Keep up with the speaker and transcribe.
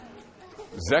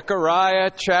Zechariah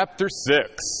chapter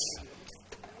 6.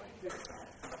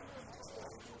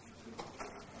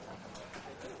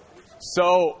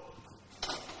 So,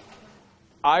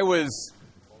 I was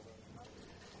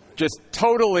just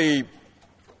totally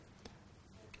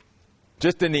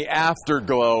in the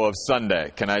afterglow of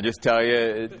Sunday. Can I just tell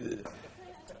you,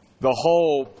 the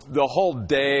whole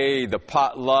day, the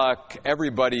potluck,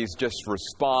 everybody's just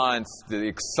response, the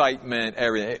excitement,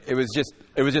 everything. It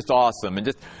was just awesome, and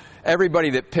just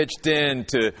everybody that pitched in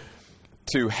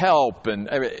to help, and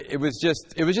it was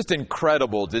just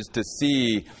incredible just to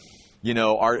see,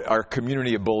 our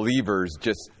community of believers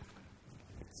just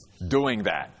doing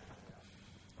that.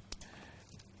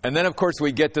 And then, of course,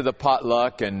 we get to the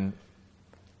potluck, and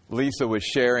Lisa was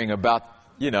sharing about,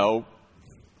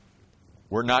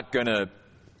 we're not going to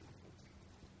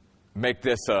make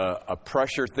this a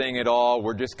pressure thing at all.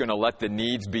 We're just going to let the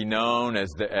needs be known as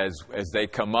they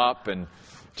come up, and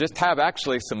just have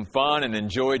actually some fun and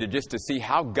enjoy to see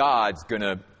how God's going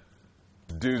to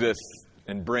do this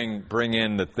and bring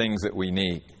in the things that we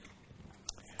need.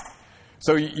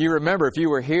 So you remember, if you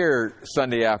were here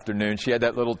Sunday afternoon, she had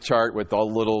that little chart with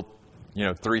all little,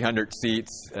 300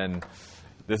 seats, and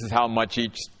this is how much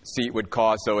each seat would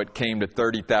cost, so it came to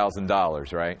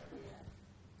 $30,000, right?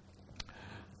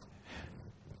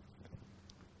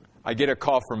 I get a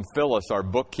call from Phyllis, our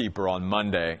bookkeeper, on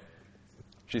Monday.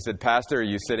 She said, "Pastor, are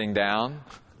you sitting down?"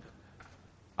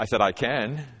 I said, "I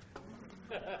can."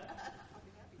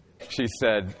 She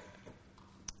said,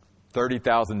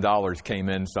 $30,000 came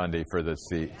in Sunday for the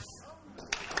seats.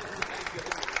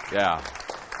 Yeah.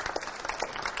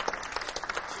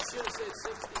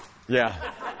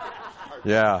 Yeah.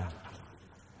 Yeah.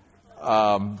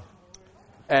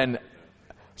 And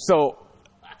so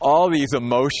all these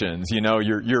emotions,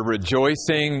 you're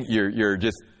rejoicing,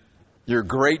 you're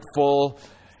grateful.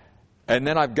 And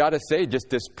then I've got to say, just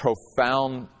this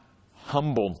profound,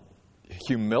 humble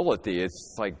humility.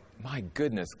 It's like, my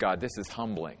goodness, God, this is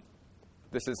humbling.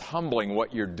 This is humbling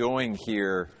what you're doing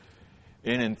here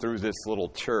in and through this little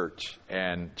church,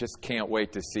 and just can't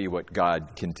wait to see what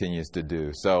God continues to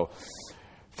do. So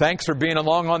thanks for being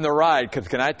along on the ride, because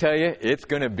can I tell you, it's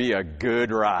going to be a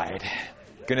good ride.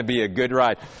 Going to be a good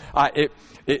ride.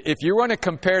 If you want to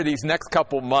compare these next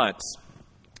couple months,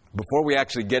 before we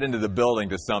actually get into the building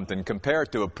to something, compare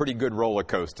it to a pretty good roller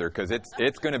coaster, because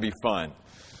it's going to be fun.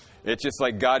 It's just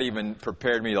like God even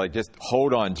prepared me, like, just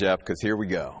hold on, Jeff, because here we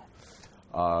go.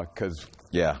 Because,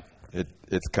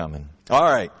 it's coming. All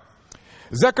right.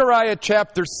 Zechariah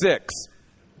chapter 6.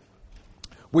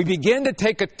 We begin to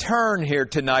take a turn here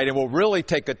tonight, and we'll really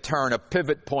take a turn, a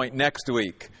pivot point next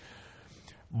week.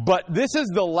 But this is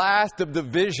the last of the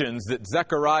visions that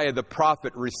Zechariah the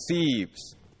prophet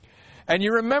receives. And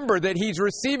you remember that he's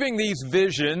receiving these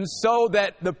visions so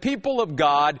that the people of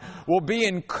God will be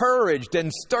encouraged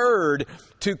and stirred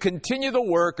to continue the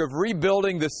work of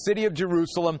rebuilding the city of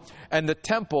Jerusalem and the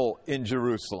temple in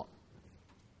Jerusalem.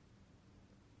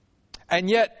 And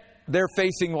yet they're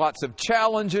facing lots of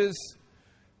challenges,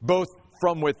 both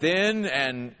from within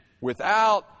and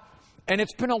without. And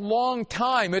it's been a long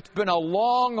time. It's been a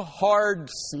long, hard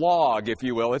slog, if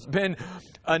you will. It's been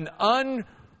an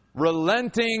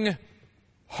unrelenting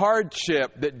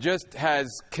hardship that just has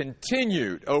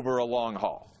continued over a long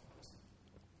haul.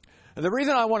 And the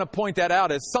reason I want to point that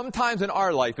out is sometimes in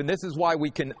our life, and this is why we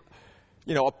can,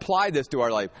 apply this to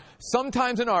our life.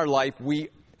 Sometimes in our life, we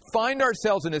find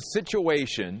ourselves in a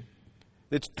situation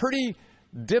that's pretty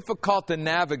difficult to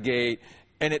navigate,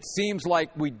 and it seems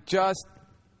like we just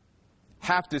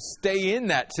have to stay in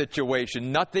that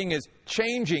situation. Nothing is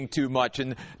changing too much,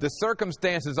 and the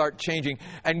circumstances aren't changing,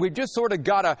 and we've just sort of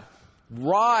got to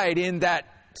ride in that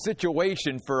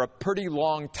situation for a pretty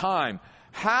long time.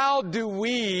 How do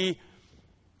we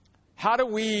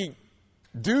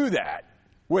do that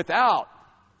without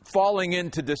falling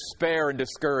into despair and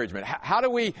discouragement? How do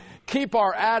we keep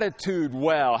our attitude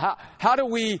well? How do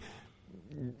we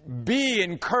be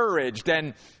encouraged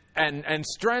and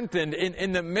strengthened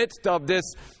in the midst of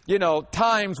this,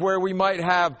 times where we might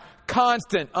have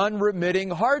constant, unremitting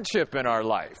hardship in our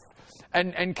life?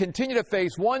 And continue to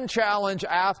face one challenge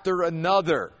after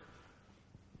another.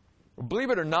 Believe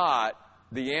it or not,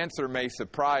 the answer may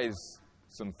surprise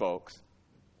some folks.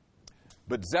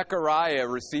 But Zechariah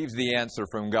receives the answer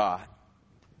from God.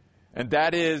 And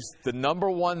that is, the number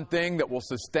one thing that will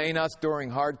sustain us during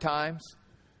hard times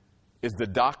is the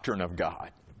doctrine of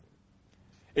God.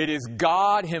 It is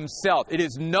God Himself. It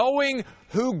is knowing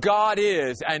who God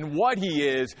is and what He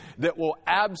is that will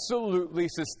absolutely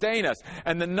sustain us.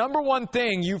 And the number one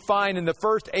thing you find in the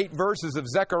first 8 verses of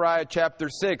Zechariah chapter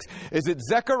 6 is that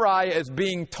Zechariah is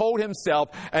being told himself,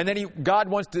 and then God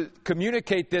wants to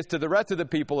communicate this to the rest of the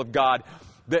people of God,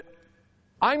 that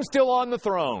I'm still on the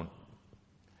throne.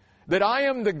 That I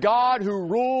am the God who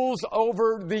rules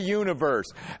over the universe.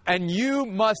 And you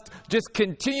must just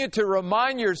continue to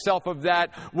remind yourself of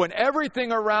that when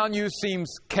everything around you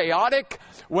seems chaotic,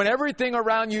 when everything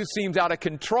around you seems out of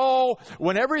control,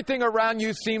 when everything around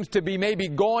you seems to be maybe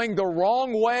going the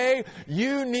wrong way.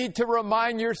 You need to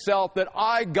remind yourself that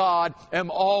I, God, am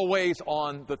always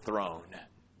on the throne.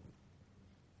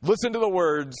 Listen to the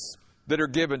words that are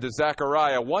given to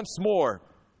Zechariah once more.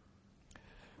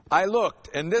 I looked,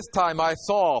 and this time I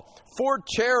saw 4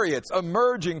 chariots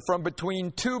emerging from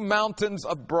between 2 mountains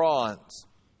of bronze.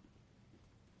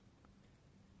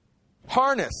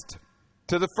 Harnessed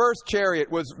to the first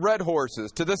chariot was red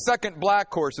horses, to the second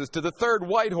black horses, to the third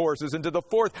white horses, and to the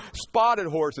fourth spotted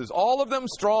horses, all of them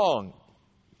strong.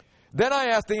 Then I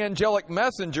asked the angelic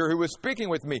messenger who was speaking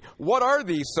with me, "What are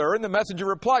these, sir?" And the messenger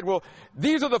replied, "Well,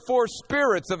 these are the 4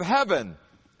 spirits of heaven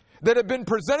that have been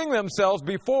presenting themselves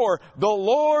before the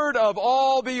Lord of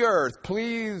all the earth."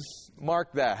 Please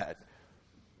mark that.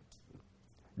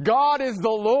 God is the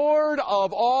Lord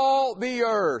of all the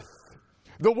earth.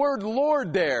 The word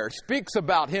Lord there speaks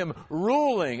about Him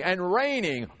ruling and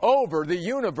reigning over the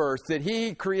universe that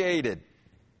He created.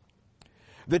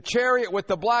 The chariot with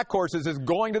the black horses is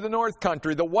going to the north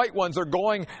country. The white ones are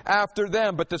going after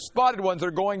them, but the spotted ones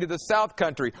are going to the south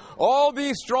country. All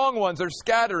these strong ones are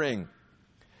scattering.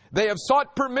 They have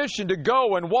sought permission to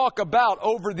go and walk about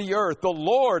over the earth. The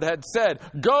Lord had said,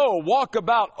 "Go, walk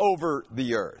about over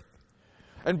the earth."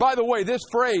 And by the way, this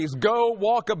phrase, "go,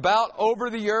 walk about over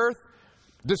the earth,"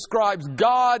 describes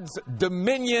God's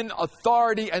dominion,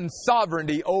 authority, and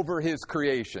sovereignty over His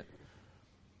creation.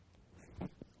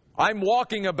 I'm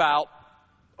walking about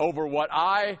over what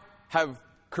I have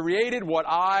created, what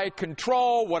I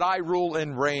control, what I rule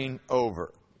and reign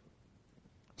over.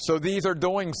 So these are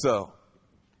doing so.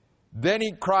 Then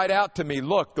He cried out to me,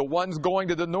 "Look, the ones going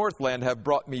to the northland have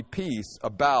brought me peace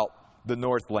about the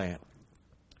northland."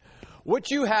 What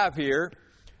you have here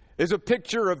is a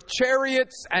picture of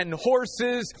chariots and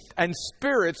horses and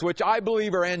spirits, which I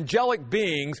believe are angelic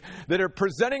beings that are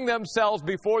presenting themselves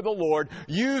before the Lord,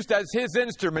 used as His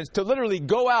instruments to literally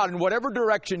go out in whatever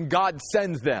direction God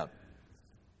sends them.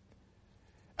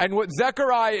 And what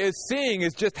Zechariah is seeing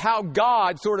is just how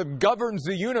God sort of governs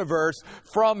the universe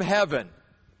from heaven.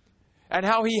 And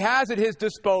how He has at His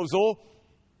disposal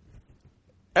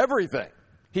everything.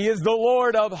 He is the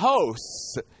Lord of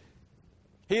hosts.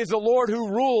 He is the Lord who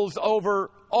rules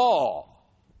over all.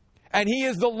 And He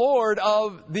is the Lord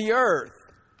of the earth.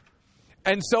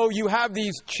 And so you have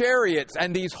these chariots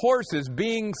and these horses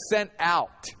being sent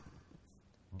out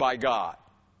by God.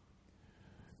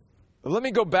 Let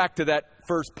me go back to that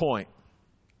first point,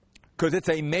 because it's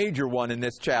a major one in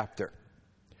this chapter.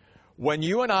 When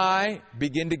you and I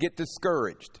begin to get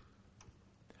discouraged,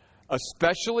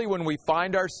 especially when we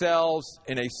find ourselves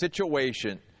in a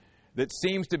situation that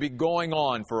seems to be going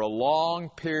on for a long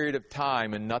period of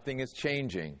time and nothing is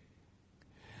changing,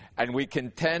 and we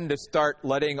can tend to start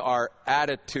letting our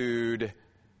attitude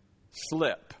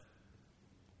slip,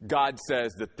 God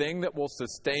says the thing that will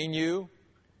sustain you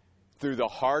through the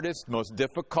hardest, most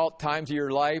difficult times of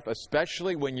your life,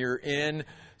 especially when you're in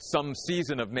some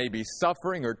season of maybe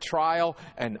suffering or trial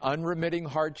and unremitting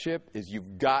hardship, is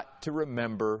you've got to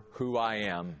remember who I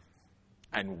am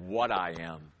and what I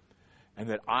am. And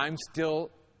that I'm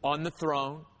still on the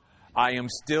throne. I am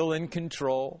still in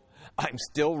control. I'm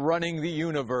still running the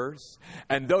universe.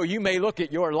 And though you may look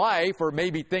at your life or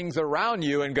maybe things around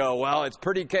you and go, "Well, it's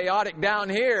pretty chaotic down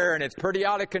here and it's pretty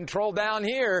out of control down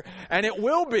here," and it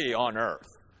will be on earth.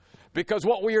 Because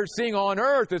what we are seeing on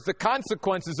earth is the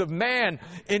consequences of man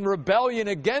in rebellion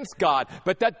against God.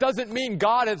 But that doesn't mean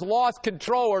God has lost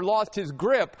control or lost His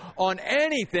grip on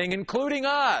anything, including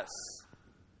us.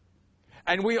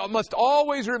 And we must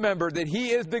always remember that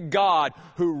He is the God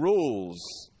who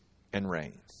rules and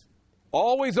reigns.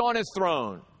 Always on His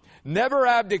throne. Never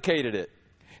abdicated it.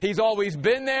 He's always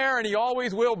been there and He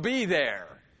always will be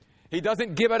there. He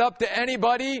doesn't give it up to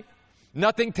anybody.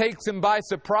 Nothing takes Him by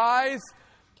surprise.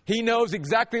 He knows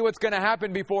exactly what's going to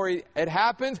happen before it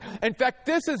happens. In fact,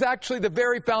 this is actually the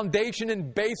very foundation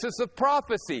and basis of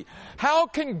prophecy. How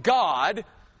can God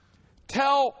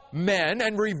tell men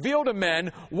and reveal to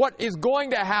men what is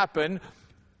going to happen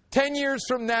 10 years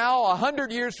from now,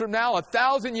 100 years from now,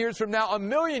 1,000 years from now,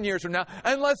 1,000,000 years from now,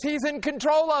 unless He's in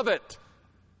control of it.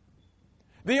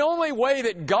 The only way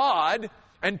that God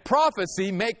and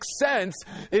prophecy make sense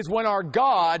is when our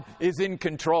God is in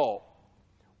control.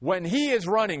 When He is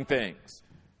running things.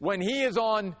 When He is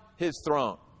on His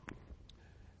throne.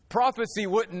 Prophecy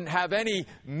wouldn't have any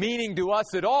meaning to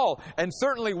us at all, and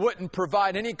certainly wouldn't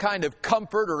provide any kind of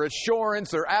comfort or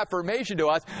assurance or affirmation to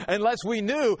us unless we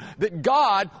knew that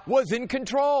God was in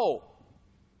control,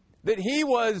 that He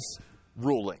was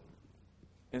ruling.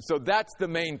 And so that's the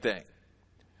main thing.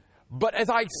 But as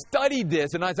I studied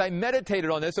this and as I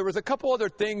meditated on this, there was a couple other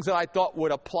things that I thought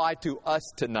would apply to us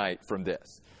tonight from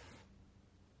this.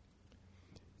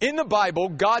 In the Bible,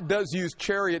 God does use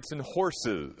chariots and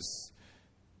horses.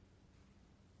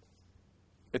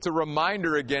 It's a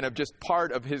reminder again of just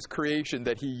part of His creation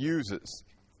that He uses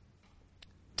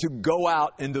to go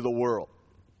out into the world.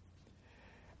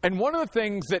 And one of the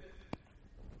things that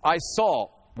I saw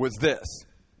was this.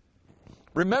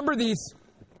 Remember these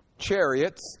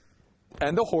chariots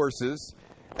and the horses.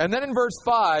 And then in verse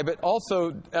 5, it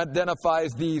also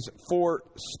identifies these 4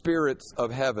 spirits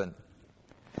of heaven.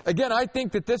 Again, I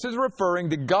think that this is referring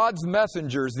to God's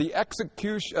messengers, the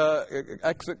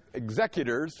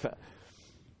executors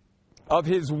of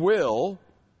His will.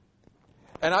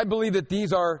 And I believe that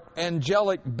these are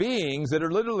angelic beings that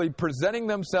are literally presenting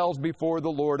themselves before the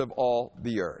Lord of all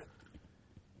the earth.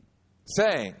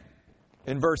 Saying,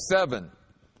 in verse 7,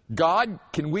 God,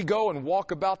 can we go and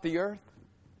walk about the earth?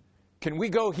 Can we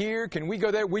go here? Can we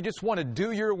go there? We just want to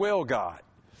do your will, God.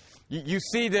 You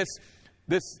see this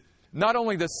not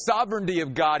only the sovereignty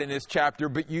of God in this chapter,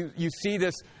 but you see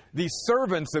these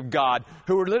servants of God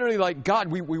who are literally like,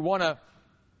 God, we want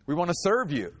to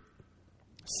serve you.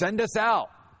 Send us out.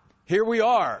 Here we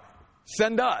are.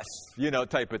 Send us,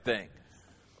 type of thing.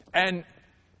 And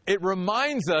it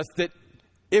reminds us that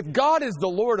if God is the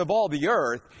Lord of all the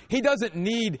earth, He doesn't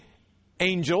need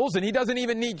angels and He doesn't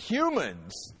even need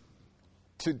humans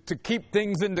to keep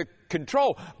things under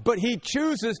control. But He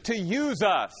chooses to use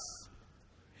us.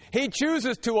 He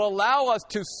chooses to allow us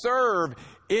to serve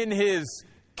in His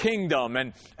kingdom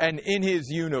and in His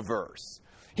universe.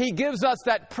 He gives us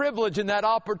that privilege and that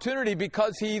opportunity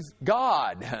because He's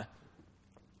God.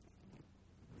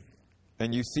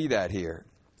 And you see that here.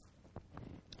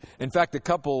 In fact, a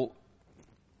couple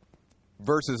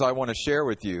verses I want to share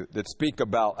with you that speak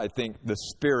about, I think, the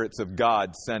spirits of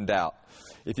God send out.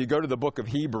 If you go to the book of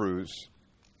Hebrews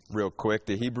real quick,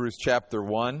 to Hebrews chapter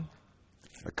 1,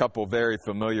 a couple very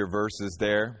familiar verses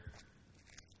there.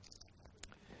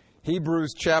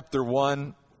 Hebrews chapter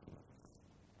 1,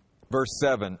 verse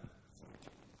 7.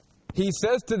 He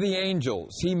says to the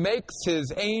angels, He makes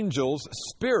His angels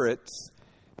spirits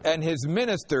and His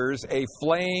ministers a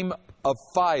flame of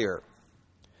fire.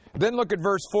 Then look at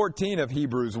verse 14 of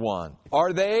Hebrews 1.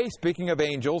 Are they, speaking of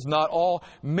angels, not all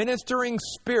ministering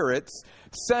spirits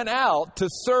sent out to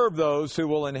serve those who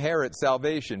will inherit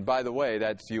salvation? By the way,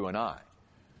 that's you and I.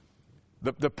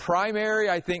 The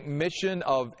primary, I think, mission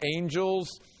of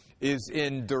angels is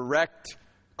in direct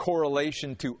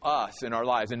correlation to us in our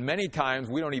lives. And many times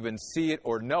we don't even see it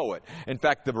or know it. In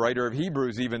fact, the writer of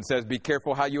Hebrews even says, be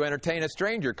careful how you entertain a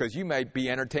stranger, because you might be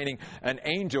entertaining an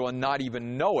angel and not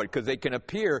even know it, because they can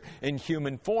appear in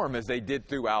human form as they did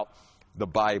throughout the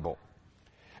Bible.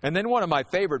 And then one of my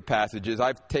favorite passages,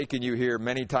 I've taken you here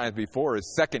many times before,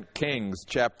 is 2 Kings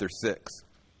chapter 6.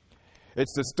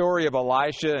 It's the story of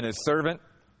Elisha and his servant.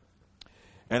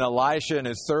 And Elisha and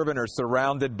his servant are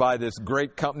surrounded by this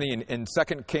great company in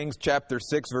 2 Kings chapter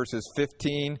 6, verses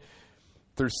 15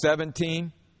 through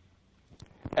 17.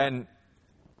 And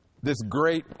this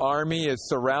great army is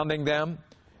surrounding them.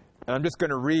 And I'm just going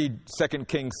to read 2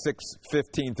 Kings 6,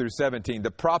 15 through 17.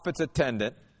 The prophet's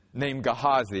attendant, named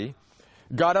Gehazi,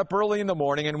 got up early in the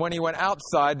morning, and when he went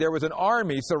outside, there was an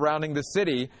army surrounding the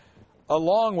city,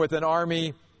 along with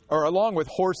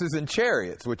horses and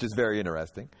chariots, which is very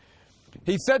interesting.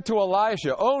 He said to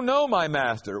Elisha, "Oh no, my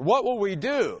master, what will we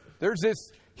do? There's this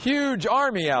huge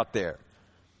army out there."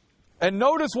 And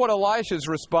notice what Elisha's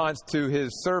response to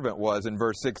his servant was in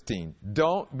verse 16.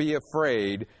 "Don't be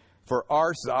afraid, for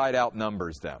our side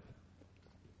outnumbers them."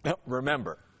 Now,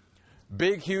 remember,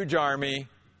 big, huge army,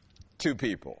 2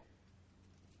 people.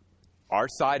 Our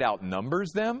side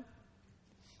outnumbers them?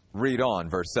 Read on,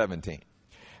 verse 17.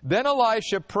 Then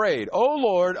Elisha prayed, "O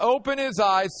Lord, open his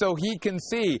eyes so he can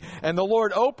see." And the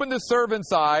Lord opened the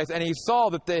servant's eyes, and he saw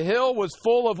that the hill was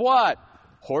full of what?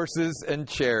 Horses and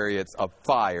chariots of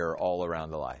fire all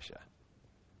around Elisha.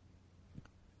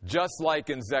 Just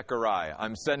like in Zechariah,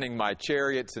 I'm sending my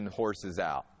chariots and horses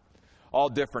out. all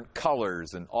different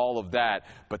colors and all of that.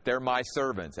 But they're my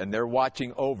servants, and they're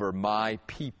watching over my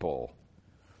people.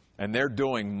 And they're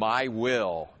doing my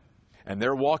will. And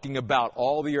they're walking about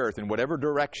all the earth in whatever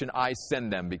direction I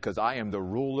send them, because I am the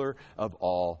ruler of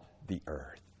all the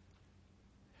earth.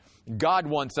 God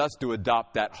wants us to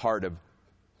adopt that heart of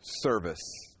service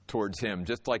towards Him,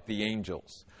 just like the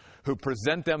angels who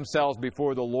present themselves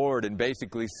before the Lord and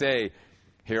basically say,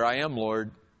 here I am,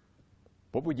 Lord.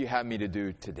 What would you have me to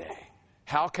do today?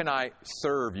 How can I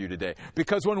serve you today?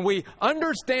 Because when we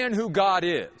understand who God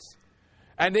is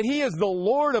and that He is the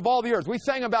Lord of all the earth, we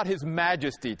sang about His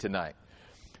majesty tonight.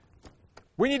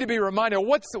 We need to be reminded,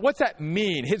 what's that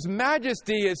mean? His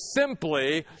majesty is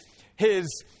simply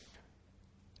His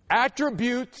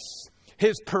attributes,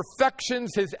 His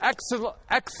perfections, His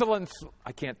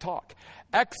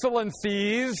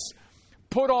excellencies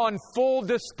put on full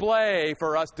display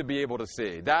for us to be able to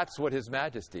see. That's what His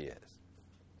majesty is.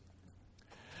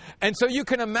 And so you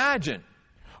can imagine,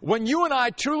 when you and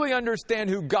I truly understand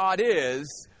who God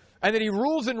is, and that He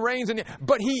rules and reigns,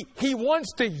 but He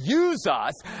wants to use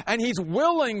us, and He's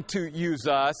willing to use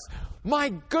us, my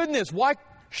goodness, why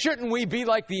shouldn't we be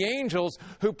like the angels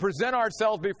who present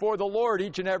ourselves before the Lord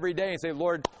each and every day and say,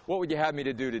 Lord, what would you have me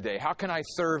to do today? How can I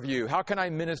serve you? How can I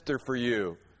minister for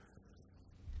you?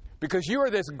 Because you are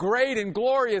this great and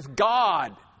glorious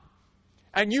God.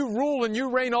 And you rule and you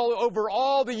reign all over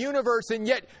all the universe. And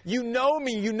yet you know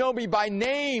me by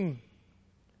name.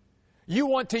 You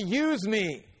want to use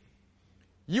me.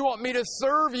 You want me to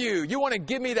serve you. You want to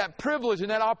give me that privilege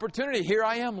and that opportunity. Here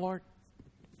I am, Lord.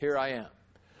 Here I am.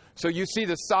 So you see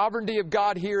the sovereignty of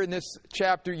God here in this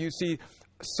chapter. You see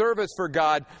service for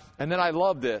God. And then I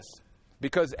love this.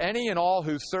 Because any and all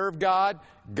who serve God,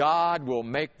 God will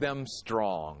make them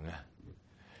strong.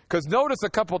 Because notice a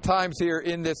couple times here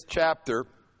in this chapter,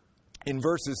 in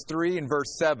verses 3 and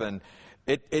verse 7,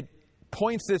 it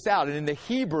points this out. And in the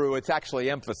Hebrew, it's actually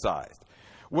emphasized.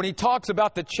 When he talks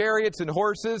about the chariots and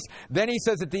horses, then he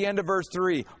says at the end of verse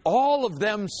 3, all of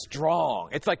them strong.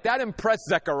 It's like that impressed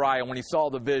Zechariah when he saw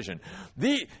the vision.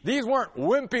 These weren't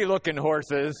wimpy-looking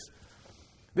horses.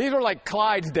 These were like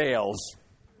Clydesdales.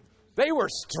 They were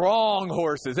strong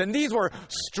horses, and these were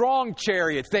strong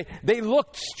chariots. They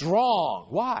looked strong.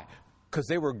 Why? Because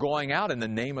they were going out in the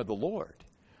name of the Lord.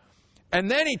 And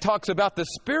then he talks about the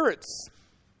spirits.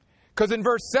 Because in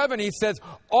verse 7 he says,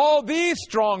 all these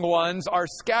strong ones are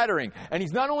scattering. And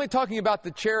he's not only talking about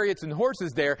the chariots and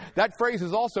horses there, that phrase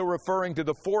is also referring to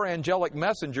the 4 angelic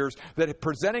messengers that are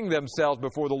presenting themselves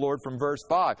before the Lord from verse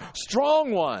 5.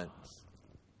 Strong ones.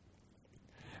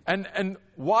 And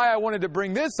why I wanted to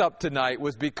bring this up tonight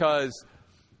was because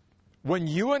when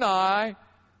you and I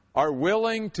are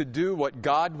willing to do what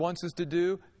God wants us to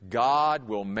do, God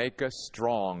will make us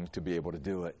strong to be able to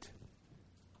do it.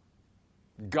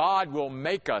 God will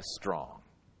make us strong.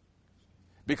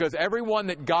 Because everyone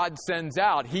that God sends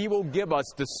out, He will give us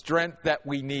the strength that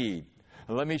we need.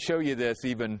 And let me show you this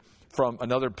even from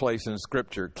another place in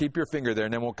Scripture. Keep your finger there,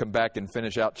 and then we'll come back and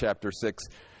finish out chapter 6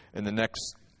 in the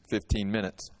next 15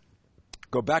 minutes.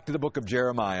 Go back to the book of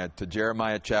Jeremiah, to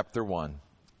Jeremiah chapter 1.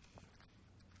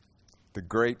 The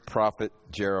great prophet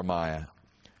Jeremiah.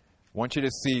 I want you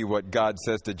to see what God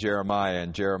says to Jeremiah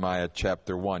in Jeremiah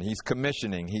chapter 1. He's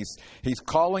commissioning. He's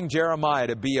calling Jeremiah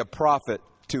to be a prophet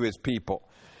to his people.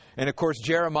 And of course,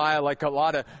 Jeremiah, like a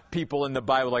lot of people in the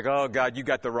Bible, like, oh God, you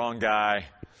got the wrong guy.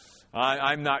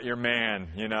 I'm not your man,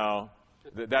 you know.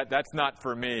 That's not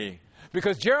for me.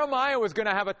 Because Jeremiah was going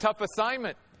to have a tough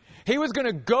assignment. He was going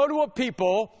to go to a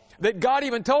people that God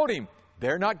even told him,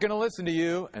 they're not going to listen to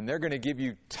you, and they're going to give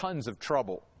you tons of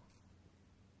trouble.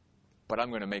 But I'm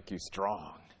going to make you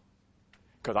strong.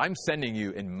 Because I'm sending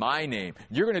you in my name.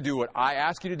 You're going to do what I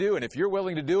ask you to do, and if you're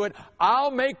willing to do it,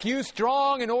 I'll make you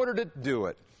strong in order to do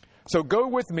it. So go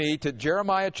with me to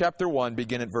Jeremiah chapter 1,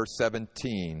 begin at verse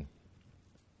 17.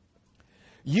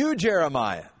 You,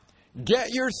 Jeremiah, get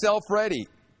yourself ready.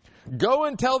 Go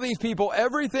and tell these people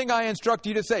everything I instruct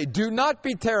you to say. Do not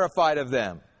be terrified of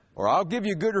them, or I'll give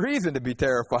you good reason to be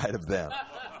terrified of them.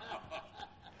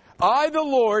 I, the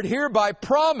Lord, hereby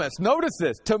promise, notice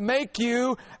this, to make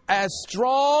you as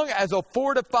strong as a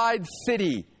fortified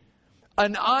city,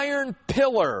 an iron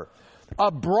pillar,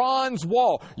 a bronze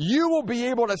wall. You will be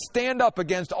able to stand up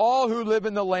against all who live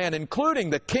in the land, including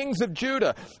the kings of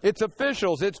Judah, its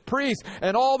officials, its priests,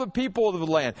 and all the people of the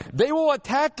land. They will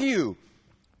attack you,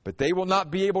 but they will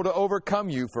not be able to overcome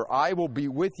you, for I will be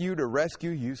with you to rescue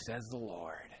you, says the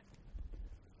Lord.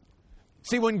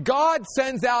 See, when God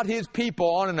sends out His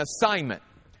people on an assignment,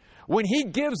 when He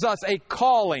gives us a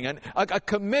calling, a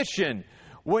commission,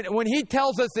 When He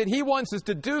tells us that He wants us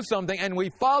to do something and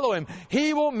we follow Him,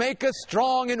 He will make us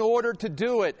strong in order to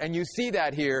do it. And you see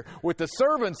that here with the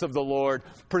servants of the Lord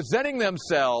presenting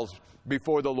themselves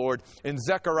before the Lord in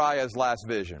Zechariah's last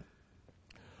vision.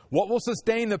 What will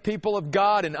sustain the people of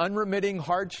God in unremitting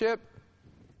hardship?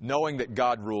 Knowing that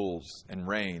God rules and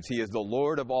reigns. He is the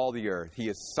Lord of all the earth. He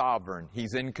is sovereign.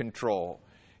 He's in control.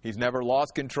 He's never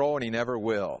lost control, and He never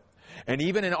will. And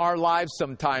even in our lives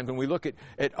sometimes, when we look at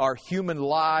our human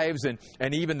lives and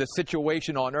even the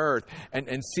situation on earth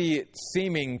and see it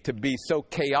seeming to be so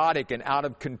chaotic and out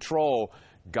of control,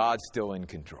 God's still in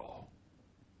control.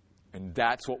 And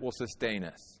that's what will sustain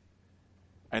us.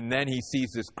 And then he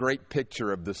sees this great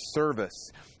picture of the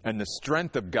service and the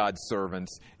strength of God's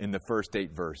servants in the first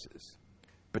 8 verses.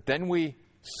 But then we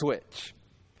switch.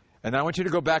 And I want you to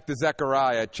go back to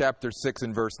Zechariah chapter 6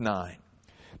 and verse 9.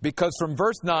 Because from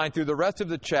verse 9 through the rest of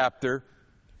the chapter,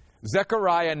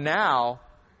 Zechariah now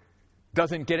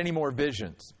doesn't get any more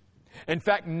visions. In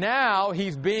fact, now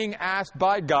he's being asked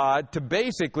by God to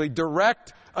basically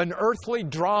direct an earthly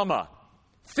drama,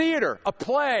 theater, a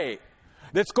play,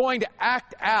 that's going to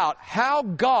act out how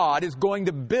God is going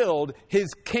to build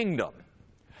His kingdom.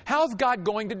 How's God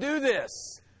going to do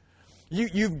this?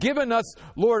 You've given us,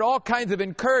 Lord, all kinds of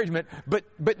encouragement,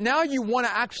 but now you want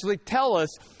to actually tell us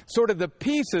sort of the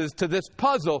pieces to this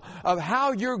puzzle of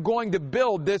how you're going to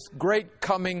build this great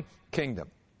coming kingdom.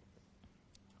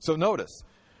 So notice,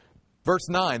 verse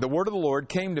 9, the word of the Lord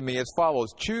came to me as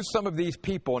follows. Choose some of these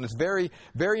people, and it's very,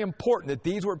 very important that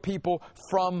these were people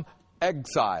from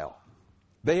exile.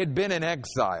 They had been in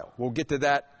exile. We'll get to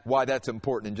that, why that's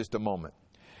important in just a moment.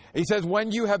 He says,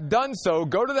 when you have done so,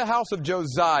 go to the house of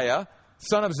Josiah,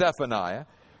 son of Zephaniah,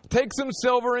 take some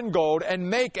silver and gold and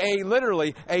make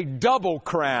literally a double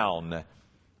crown.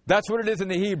 That's what it is in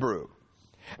the Hebrew.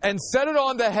 And set it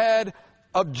on the head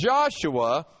of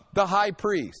Joshua, the high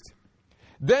priest.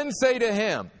 Then say to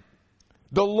him,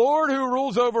 the Lord who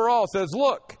rules over all says,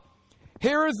 look,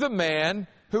 here is the man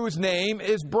whose name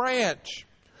is Branch,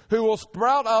 who will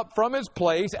sprout up from his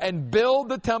place and build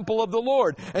the temple of the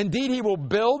Lord. Indeed, he will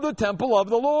build the temple of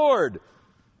the Lord.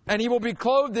 And he will be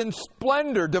clothed in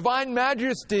splendor, divine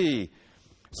majesty,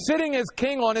 sitting as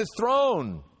king on his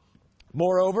throne.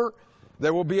 Moreover,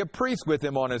 there will be a priest with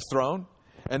him on his throne,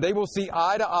 and they will see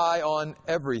eye to eye on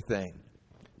everything.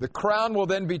 The crown will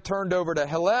then be turned over to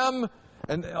Helem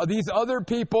and these other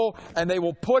people, and they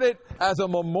will put it as a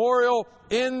memorial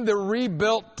in the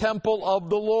rebuilt temple of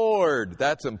the Lord.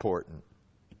 That's important.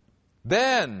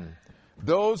 Then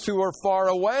those who are far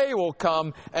away will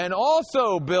come and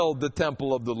also build the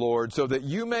temple of the Lord, so that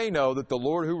you may know that the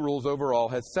Lord who rules over all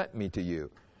has sent me to you.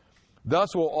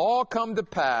 Thus will all come to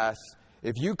pass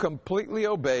if you completely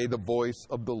obey the voice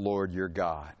of the Lord your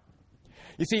God.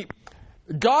 You see,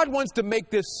 God wants to make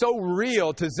this so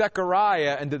real to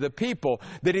Zechariah and to the people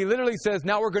that he literally says,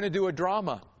 now we're going to do a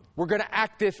drama. We're going to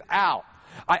act this out.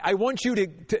 I want you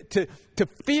to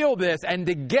feel this and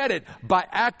to get it by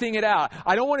acting it out.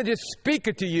 I don't want to just speak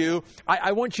it to you.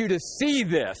 I want you to see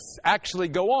this actually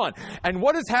go on. And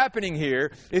what is happening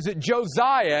here is that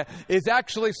Josiah is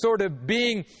actually sort of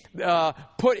being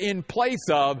put in place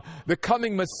of the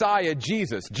coming Messiah,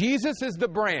 Jesus. Jesus is the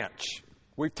branch.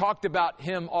 We've talked about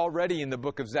him already in the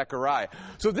book of Zechariah.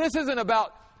 So this isn't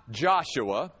about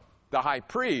Joshua, the high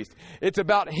priest. It's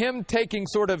about him taking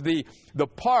sort of the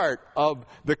part of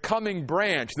the coming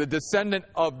branch, the descendant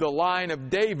of the line of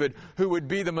David, who would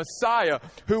be the Messiah,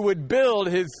 who would build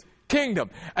his kingdom,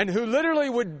 and who literally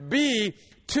would be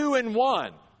 2 in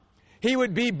 1. He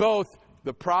would be both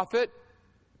the prophet,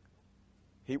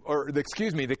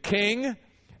 the king,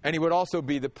 and he would also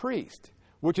be the priest.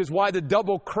 Which is why the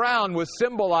double crown was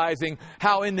symbolizing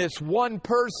how in this one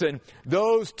person,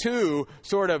 those two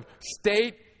sort of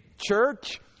state,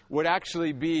 church, would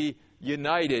actually be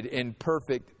united in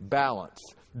perfect balance.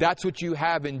 That's what you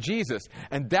have in Jesus.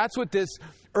 And that's what this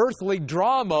earthly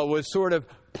drama was sort of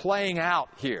playing out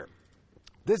here.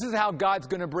 This is how God's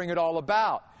going to bring it all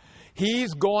about.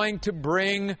 He's going to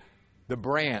bring the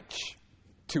branch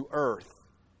to earth.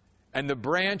 And the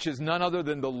branch is none other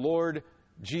than the Lord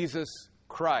Jesus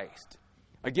Christ.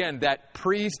 Again, that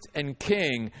priest and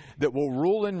king that will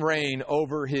rule and reign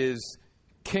over his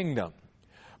kingdom.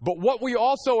 But what we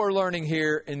also are learning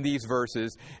here in these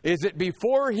verses is that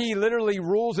before he literally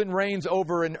rules and reigns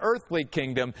over an earthly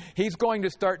kingdom, he's going to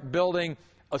start building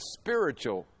a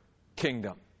spiritual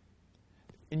kingdom.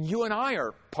 And you and I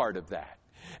are part of that.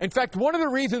 In fact, one of the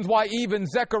reasons why even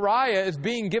Zechariah is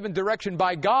being given direction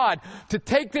by God to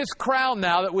take this crown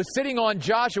now that was sitting on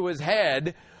Joshua's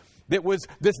head, that was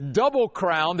this double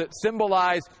crown that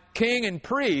symbolized king and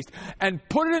priest, and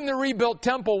put it in the rebuilt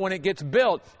temple when it gets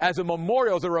built as a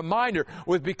memorial, as a reminder,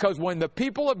 was because when the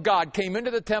people of God came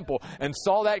into the temple and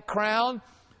saw that crown,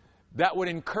 that would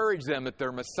encourage them that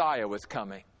their Messiah was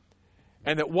coming.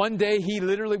 And that one day He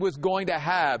literally was going to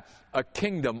have a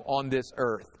kingdom on this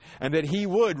earth. And that He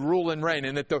would rule and reign.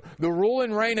 And that the rule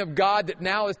and reign of God that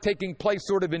now is taking place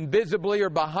sort of invisibly or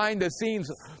behind the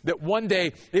scenes, that one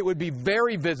day it would be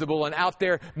very visible and out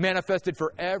there manifested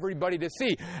for everybody to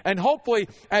see. And hopefully,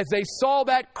 as they saw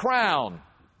that crown,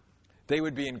 they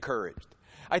would be encouraged.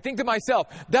 I think to myself,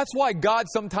 that's why God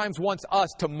sometimes wants us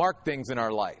to mark things in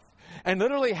our life. And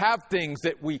literally have things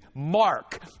that we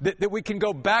mark, that we can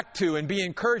go back to and be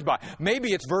encouraged by.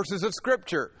 Maybe it's verses of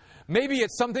Scripture. Maybe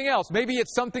it's something else. Maybe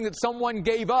it's something that someone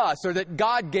gave us, or that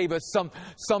God gave us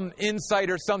some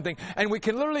insight or something. And we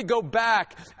can literally go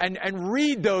back and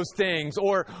read those things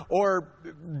or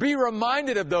be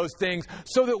reminded of those things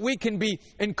so that we can be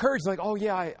encouraged. Like, oh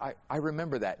yeah, I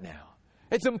remember that now.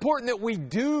 It's important that we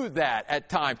do that at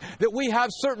times. That we have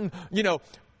certain,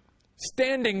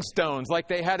 standing stones like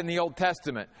they had in the Old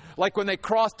Testament. Like when they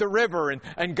crossed a river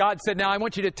and God said, now I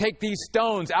want you to take these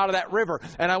stones out of that river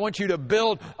and I want you to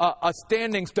build a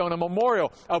standing stone, a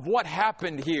memorial of what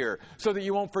happened here so that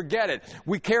you won't forget it.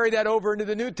 We carry that over into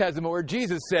the New Testament where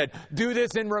Jesus said, do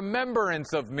this in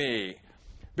remembrance of me.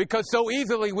 Because so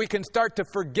easily we can start to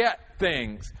forget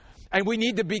things. And we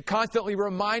need to be constantly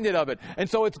reminded of it. And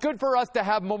so it's good for us to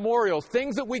have memorials,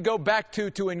 things that we go back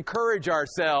to encourage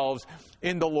ourselves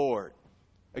in the Lord.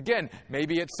 Again,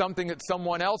 maybe it's something that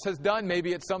someone else has done.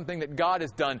 Maybe it's something that God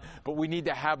has done. But we need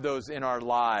to have those in our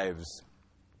lives.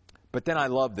 But then I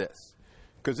love this,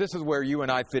 because this is where you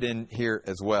and I fit in here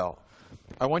as well.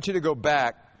 I want you to go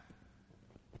back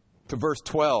to verse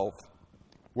 12,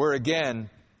 where again,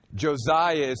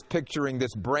 Josiah is picturing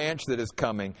this branch that is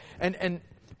coming. And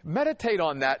meditate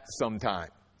on that sometime.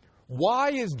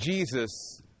 Why is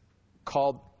Jesus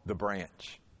called the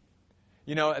branch?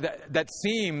 That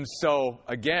seems so,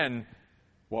 again,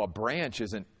 well, a branch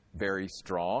isn't very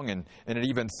strong, and it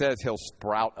even says he'll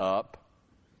sprout up.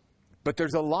 But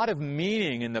there's a lot of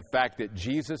meaning in the fact that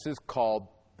Jesus is called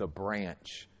the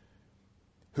branch,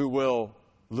 who will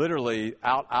literally,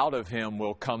 out of him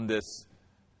will come this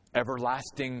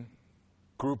everlasting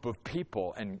group of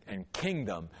people and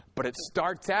kingdom. But it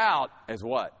starts out as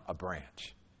what? A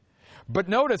branch. But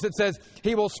notice it says,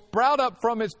 he will sprout up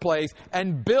from his place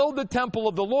and build the temple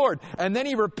of the Lord. And then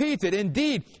he repeats it.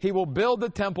 Indeed, he will build the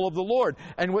temple of the Lord.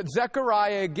 And what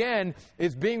Zechariah again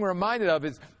is being reminded of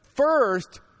is,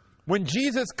 first, when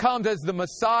Jesus comes as the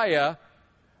Messiah,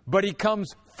 but he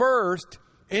comes first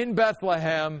in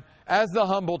Bethlehem as the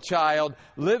humble child,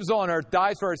 lives on earth,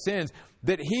 dies for our sins,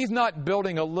 that he's not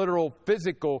building a literal,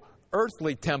 physical,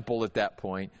 earthly temple at that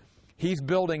point. He's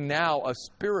building now a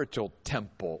spiritual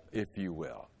temple, if you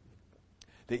will,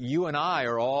 that you and I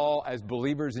are all, as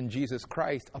believers in Jesus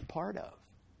Christ, a part of.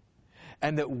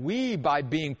 And that we, by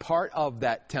being part of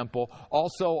that temple,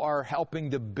 also are helping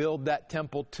to build that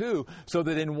temple too, so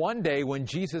that in one day when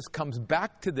Jesus comes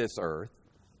back to this earth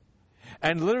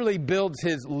and literally builds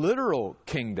his literal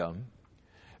kingdom,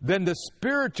 then the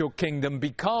spiritual kingdom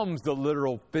becomes the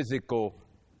literal, physical,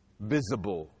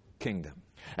 visible kingdom.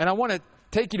 And I want to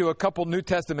take you to a couple New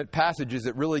Testament passages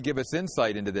that really give us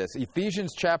insight into this.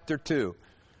 Ephesians chapter 2.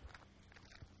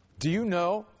 Do you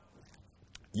know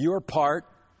you're part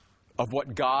of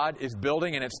what God is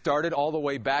building? And it started all the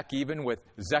way back even with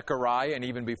Zechariah and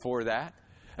even before that.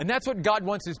 And that's what God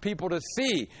wants his people to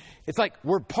see. It's like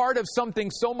we're part of something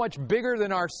so much bigger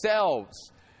than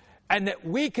ourselves. And that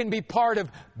we can be part of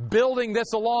building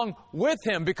this along with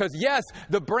him. Because yes,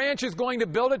 the branch is going to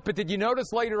build it. But did you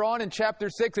notice later on in chapter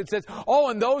 6, it says, oh,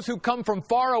 and those who come from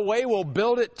far away will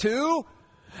build it too?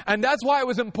 And that's why it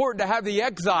was important to have the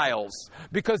exiles.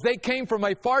 Because they came from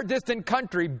a far distant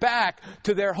country back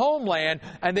to their homeland.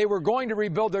 And they were going to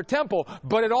rebuild their temple.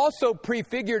 But it also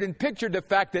prefigured and pictured the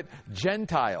fact that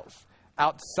Gentiles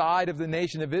outside of the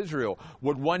nation of Israel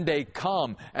would one day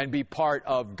come and be part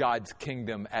of God's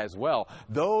kingdom as well.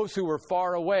 Those who were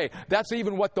far away. That's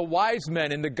even what the wise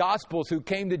men in the Gospels who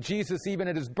came to Jesus even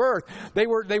at his birth, they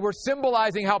were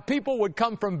symbolizing how people would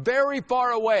come from very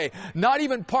far away, not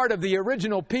even part of the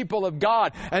original people of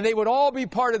God, and they would all be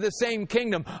part of the same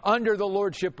kingdom under the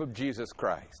lordship of Jesus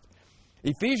Christ.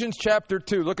 Ephesians chapter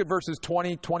 2, look at verses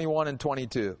 20, 21, and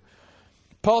 22.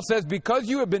 Paul says, because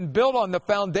you have been built on the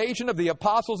foundation of the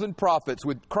apostles and prophets,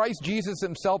 with Christ Jesus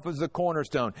himself as the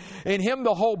cornerstone. In him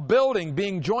the whole building,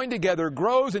 being joined together,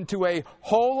 grows into a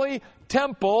holy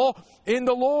temple in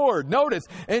the Lord. Notice,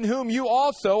 in whom you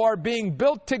also are being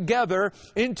built together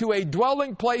into a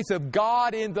dwelling place of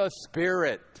God in the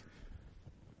Spirit.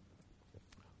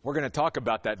 We're going to talk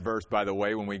about that verse, by the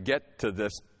way, when we get to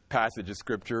this passage of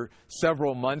Scripture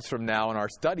several months from now in our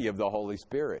study of the Holy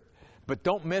Spirit. But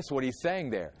don't miss what he's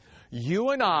saying there. You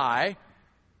and I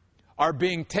are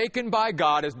being taken by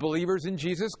God as believers in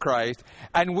Jesus Christ,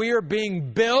 and we are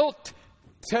being built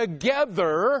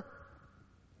together,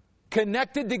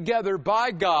 connected together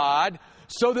by God,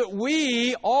 so that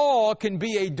we all can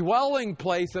be a dwelling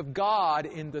place of God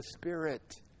in the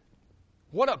Spirit.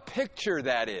 What a picture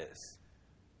that is.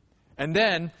 And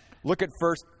then look at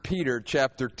 1 Peter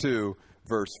chapter 2,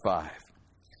 verse 5.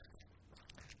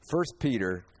 1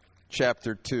 Peter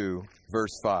chapter 2,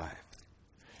 verse 5.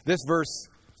 This verse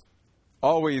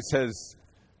always has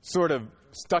sort of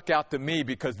stuck out to me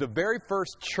because the very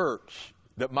first church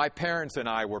that my parents and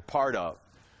I were part of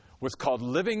was called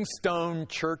Livingstone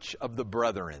Church of the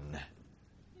Brethren.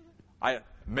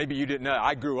 Maybe you didn't know,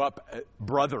 I grew up at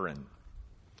Brethren.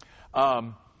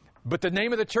 But the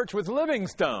name of the church was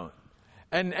Livingstone.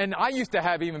 And I used to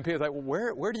have even people like,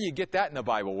 well, where do you get that in the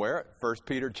Bible? Where? 1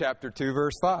 Peter chapter 2,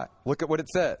 verse 5. Look at what it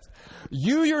says.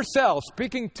 You yourself,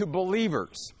 speaking to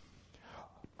believers,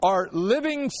 are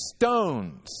living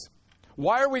stones.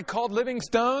 Why are we called living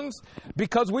stones?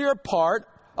 Because we are part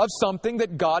of something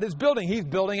that God is building. He's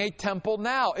building a temple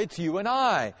now. It's you and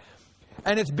I.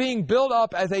 And it's being built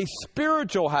up as a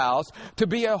spiritual house to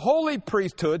be a holy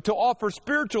priesthood, to offer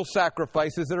spiritual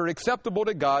sacrifices that are acceptable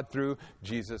to God through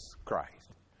Jesus Christ.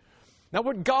 Now,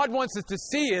 what God wants us to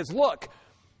see is, look,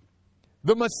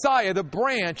 the Messiah, the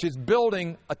branch, is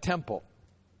building a temple.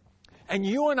 And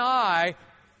you and I,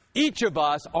 each of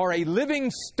us, are a living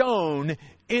stone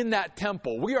in that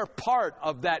temple. We are part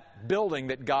of that building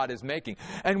that God is making.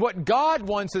 And what God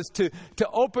wants us to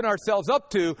open ourselves up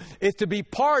to is to be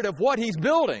part of what He's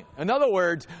building. In other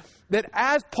words, that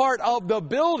as part of the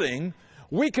building,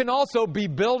 we can also be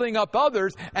building up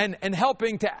others and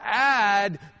helping to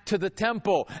add to the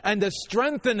temple and to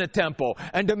strengthen the temple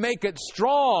and to make it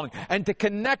strong and to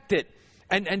connect it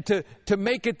and to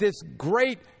make it this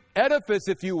great edifice,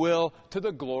 if you will, to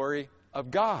the glory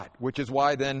of God. Which is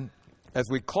why then, as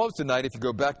we close tonight, if you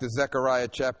go back to Zechariah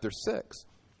chapter 6,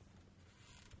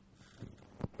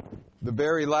 the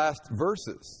very last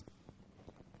verses,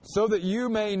 so that you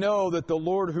may know that the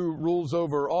Lord who rules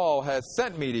over all has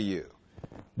sent me to you.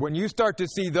 When you start to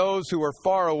see those who are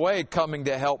far away coming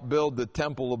to help build the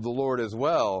temple of the Lord as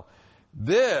well,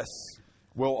 this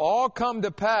will all come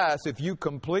to pass if you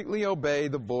completely obey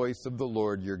the voice of the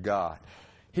Lord your God.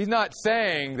 He's not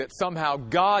saying that somehow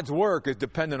God's work is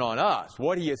dependent on us.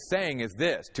 What he is saying is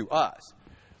this to us,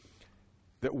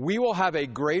 that we will have a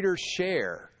greater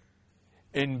share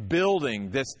in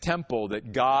building this temple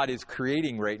that God is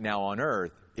creating right now on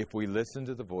earth if we listen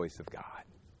to the voice of God.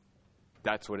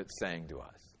 That's what it's saying to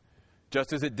us.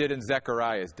 Just as it did in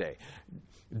Zechariah's day.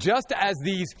 Just as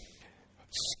these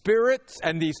spirits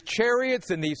and these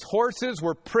chariots and these horses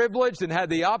were privileged and had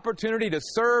the opportunity to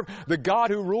serve the God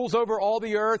who rules over all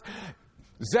the earth,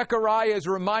 Zechariah is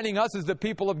reminding us as the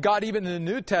people of God, even in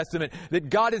the New Testament, that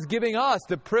God is giving us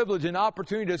the privilege and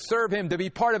opportunity to serve Him, to be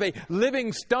part of a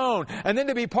living stone, and then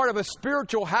to be part of a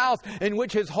spiritual house in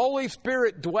which His Holy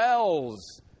Spirit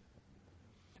dwells.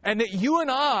 And that you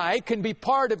and I can be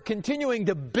part of continuing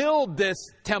to build this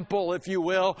temple, if you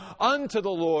will, unto the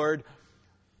Lord.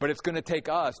 But it's going to take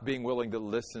us being willing to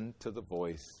listen to the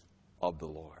voice of the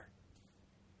Lord.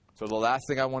 So the last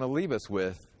thing I want to leave us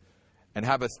with and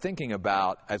have us thinking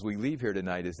about as we leave here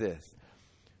tonight is this.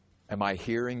 Am I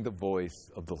hearing the voice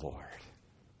of the Lord?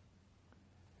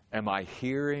 Am I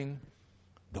hearing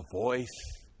the voice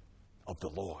of the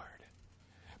Lord?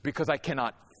 Because I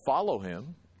cannot follow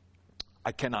Him.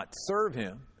 I cannot serve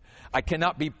Him. I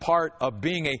cannot be part of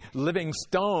being a living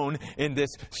stone in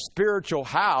this spiritual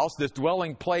house, this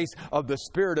dwelling place of the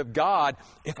Spirit of God,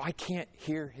 if I can't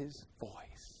hear His voice.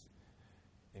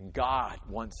 And God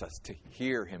wants us to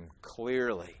hear Him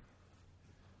clearly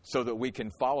so that we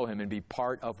can follow Him and be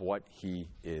part of what He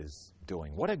is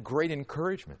doing. What a great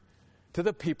encouragement to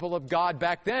the people of God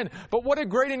back then. But what a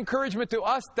great encouragement to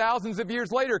us thousands of years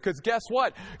later, because guess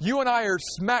what? You and I are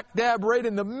smack dab right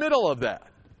in the middle of that.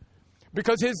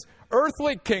 Because His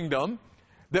earthly kingdom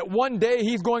that one day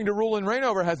He's going to rule and reign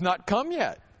over has not come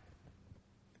yet.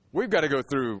 We've got to go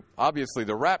through, obviously,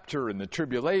 the rapture and the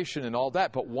tribulation and all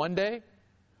that. But one day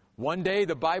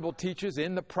the Bible teaches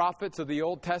in the prophets of the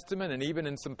Old Testament and even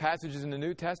in some passages in the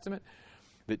New Testament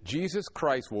that Jesus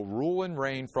Christ will rule and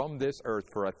reign from this earth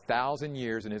for 1,000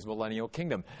 years in His millennial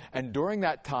kingdom. And during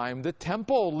that time, the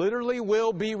temple literally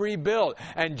will be rebuilt.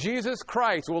 And Jesus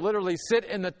Christ will literally sit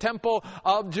in the temple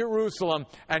of Jerusalem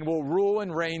and will rule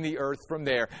and reign the earth from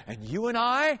there. And you and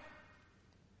I,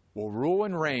 will rule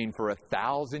and reign for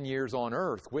 1,000 years on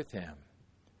earth with him.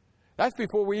 That's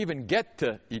before we even get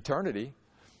to eternity.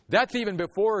 That's even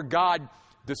before God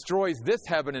destroys this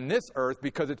heaven and this earth,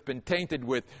 because it's been tainted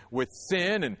with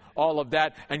sin and all of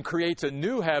that, and creates a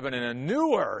new heaven and a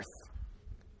new earth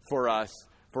for us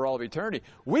for all of eternity.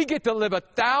 We get to live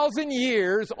 1,000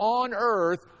 years on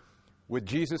earth with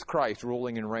Jesus Christ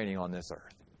ruling and reigning on this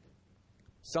earth.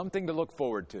 Something to look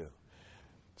forward to.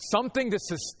 Something to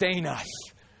sustain us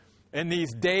in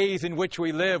these days in which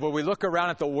we live, where we look around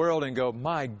at the world and go,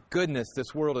 my goodness,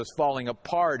 this world is falling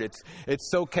apart.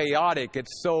 It's so chaotic.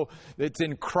 It's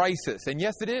in crisis. And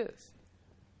yes, it is.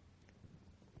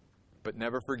 But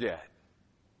never forget,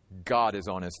 God is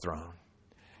on his throne.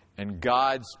 And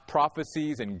God's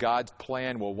prophecies and God's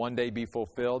plan will one day be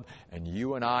fulfilled. And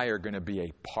you and I are going to be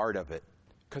a part of it,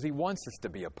 because he wants us to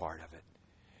be a part of it.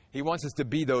 He wants us to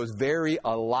be those very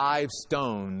alive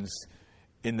stones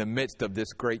in the midst of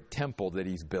this great temple that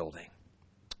he's building.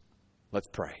 Let's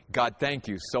pray. God, thank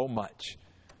you so much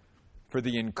for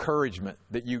the encouragement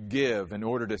that you give in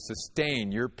order to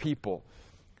sustain your people,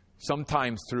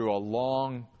 sometimes through a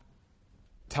long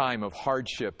time of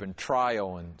hardship and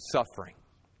trial and suffering.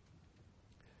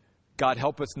 God,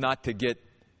 help us not to get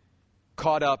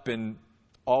caught up in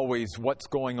always what's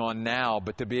going on now,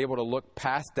 but to be able to look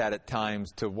past that at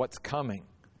times to what's coming.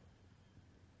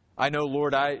 I know,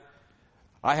 Lord, I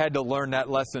had to learn that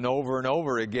lesson over and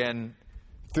over again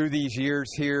through these years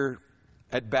here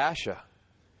at Basha,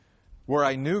 where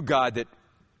I knew, God, that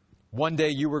one day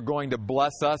you were going to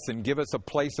bless us and give us a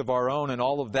place of our own and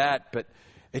all of that, but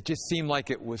it just seemed like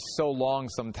it was so long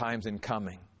sometimes in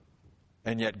coming.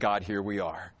 And yet, God, here we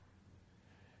are.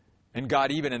 And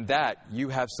God, even in that, you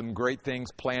have some great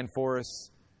things planned for us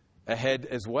ahead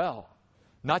as well.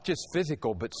 Not just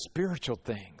physical, but spiritual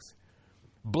things.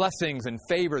 Blessings and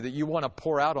favor that you want to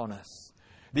pour out on us.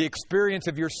 The experience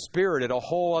of your Spirit at a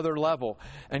whole other level.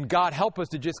 And God, help us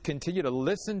to just continue to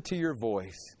listen to your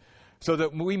voice, so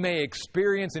that we may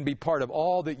experience and be part of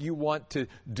all that you want to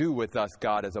do with us,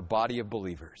 God, as a body of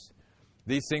believers.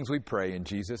 These things we pray in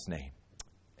Jesus' name.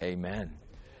 Amen.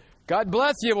 God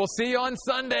bless you. We'll see you on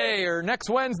Sunday or next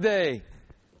Wednesday.